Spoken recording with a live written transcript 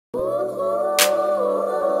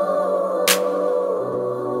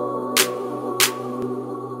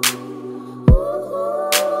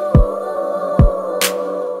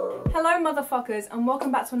motherfuckers, and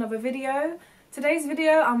welcome back to another video. Today's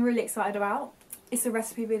video I'm really excited about. It's a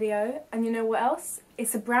recipe video, and you know what else?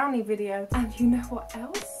 It's a brownie video, and you know what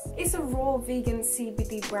else? It's a raw vegan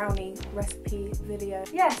CBD brownie recipe video.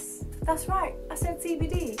 Yes, that's right, I said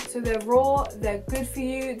CBD. So they're raw, they're good for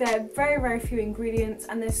you, they're very few ingredients,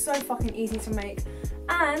 and they're so fucking easy to make.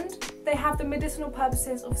 And they have the medicinal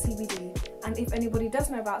purposes of CBD. And if anybody does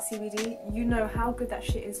know about CBD, you know how good that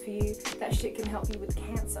shit is for you. That shit can help you with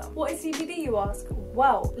cancer. What is CBD, you ask?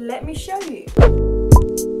 Well, let me show you.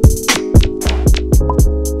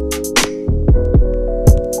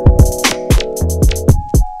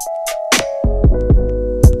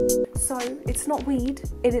 So, it's not weed,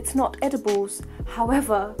 it's not edibles.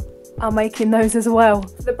 However, I'm making those as well.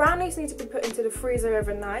 The brownies need to be put into the freezer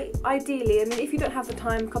overnight. Ideally, I mean, if you don't have the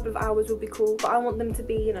time, a couple of hours will be cool. But I want them to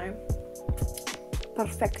be, you know,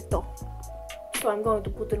 perfecto. So I'm going to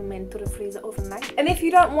put them into the freezer overnight. And if you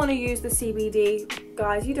don't want to use the CBD,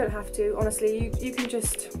 guys, you don't have to. Honestly, you can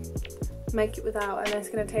just make it without, and it's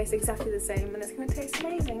going to taste exactly the same, and it's going to taste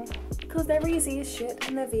amazing. Because they're easy as shit,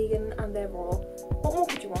 and they're vegan, and they're raw. What more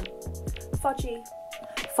could you want?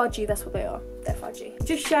 Fudgy, that's what they are. They're fudgy.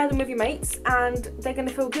 Just share them with your mates and they're gonna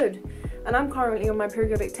feel good. And I'm currently on my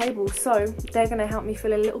periodic table, so they're gonna help me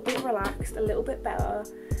feel a little bit relaxed, a little bit better.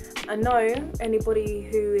 I know anybody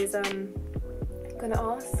who is gonna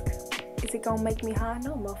ask, is it gonna make me high?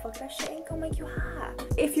 No, motherfucker, that shit ain't gonna make you high.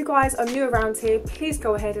 If you guys are new around here, please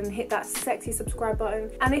go ahead and hit that sexy subscribe button.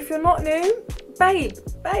 And if you're not new, babe,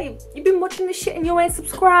 you've been watching this shit and you ain't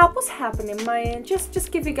subscribed. What's happening, man?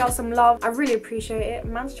 Just give your girl some love. I really appreciate it.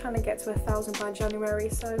 Man's trying to get to 1,000 by January,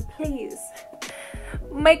 so please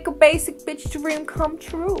make a basic bitch dream come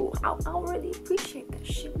true. I'll really appreciate that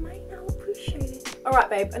shit, man. I'll appreciate it. Alright,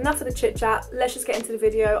 babe, enough of the chit chat. Let's just get into the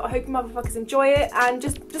video. I hope you motherfuckers enjoy it, and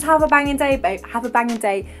just have a banging day, babe. Have a banging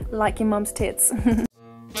day like your mum's tits.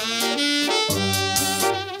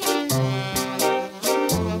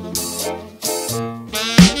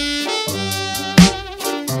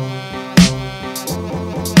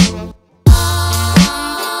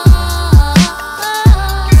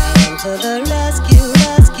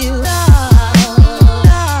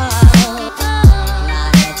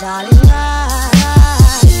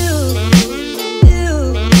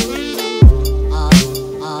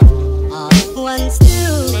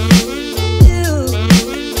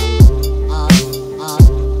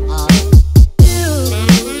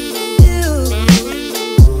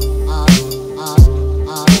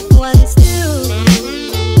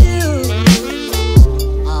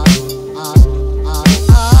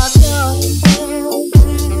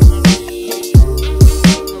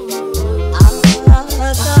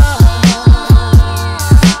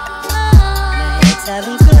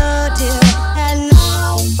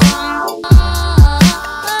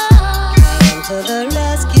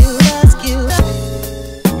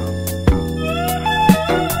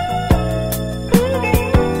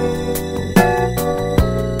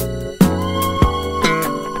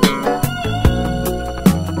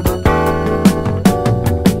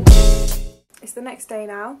 Day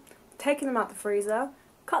now, taking them out the freezer,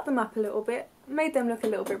 cut them up a little bit, made them look a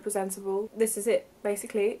little bit presentable. This is it,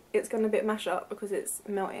 basically. It's gonna a bit mash up because it's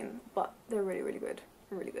melting, but they're really good,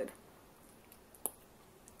 really good.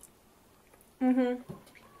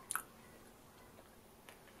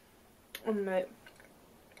 Mate.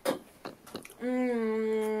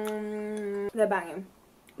 They're banging.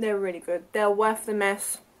 They're really good. They're worth the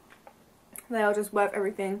mess. They are just worth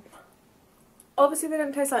everything. Obviously they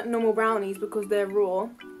don't taste like normal brownies because they're raw,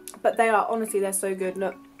 but they are, honestly, they're so good.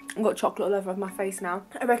 Look, I've got chocolate all over my face now.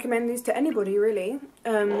 I recommend these to anybody, really.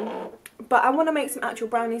 But I want to make some actual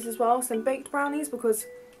brownies as well, some baked brownies, because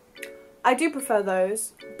I do prefer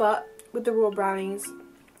those, but with the raw brownies,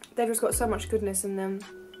 they've just got so much goodness in them.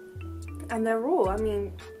 And they're raw. I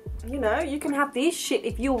mean, you know, you can have this shit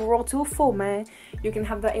if you're raw to a full, man. You can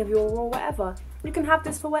have that if you're raw, whatever. You can have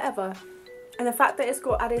this for whatever. And the fact that it's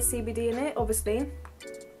got added CBD in it, obviously,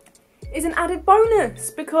 is an added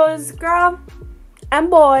bonus. Because, girl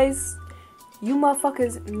and boys, you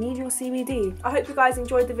motherfuckers need your CBD. I hope you guys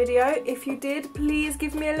enjoyed the video. If you did, please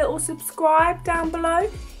give me a little subscribe down below.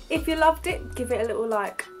 If you loved it, give it a little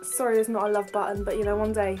like. Sorry there's not a love button, but you know,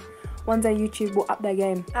 one day YouTube will up their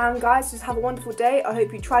game. And guys, just have a wonderful day. I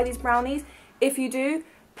hope you try these brownies. If you do,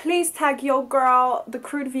 please tag your girl, the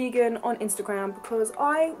Crude Vegan, on Instagram, because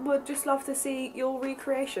I would just love to see your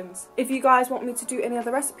recreations. If you guys want me to do any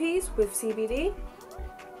other recipes with CBD,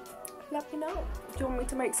 let me know. Do you want me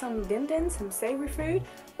to make some din-din, some savoury food,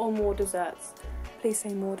 or more desserts? Please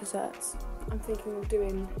say more desserts. I'm thinking of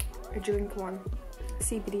doing a drink one, a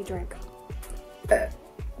CBD drink.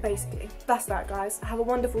 basically, that's that, guys. Have a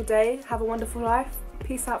wonderful day, have a wonderful life.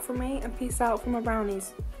 Peace out from me and peace out from my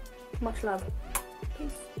brownies. Much love.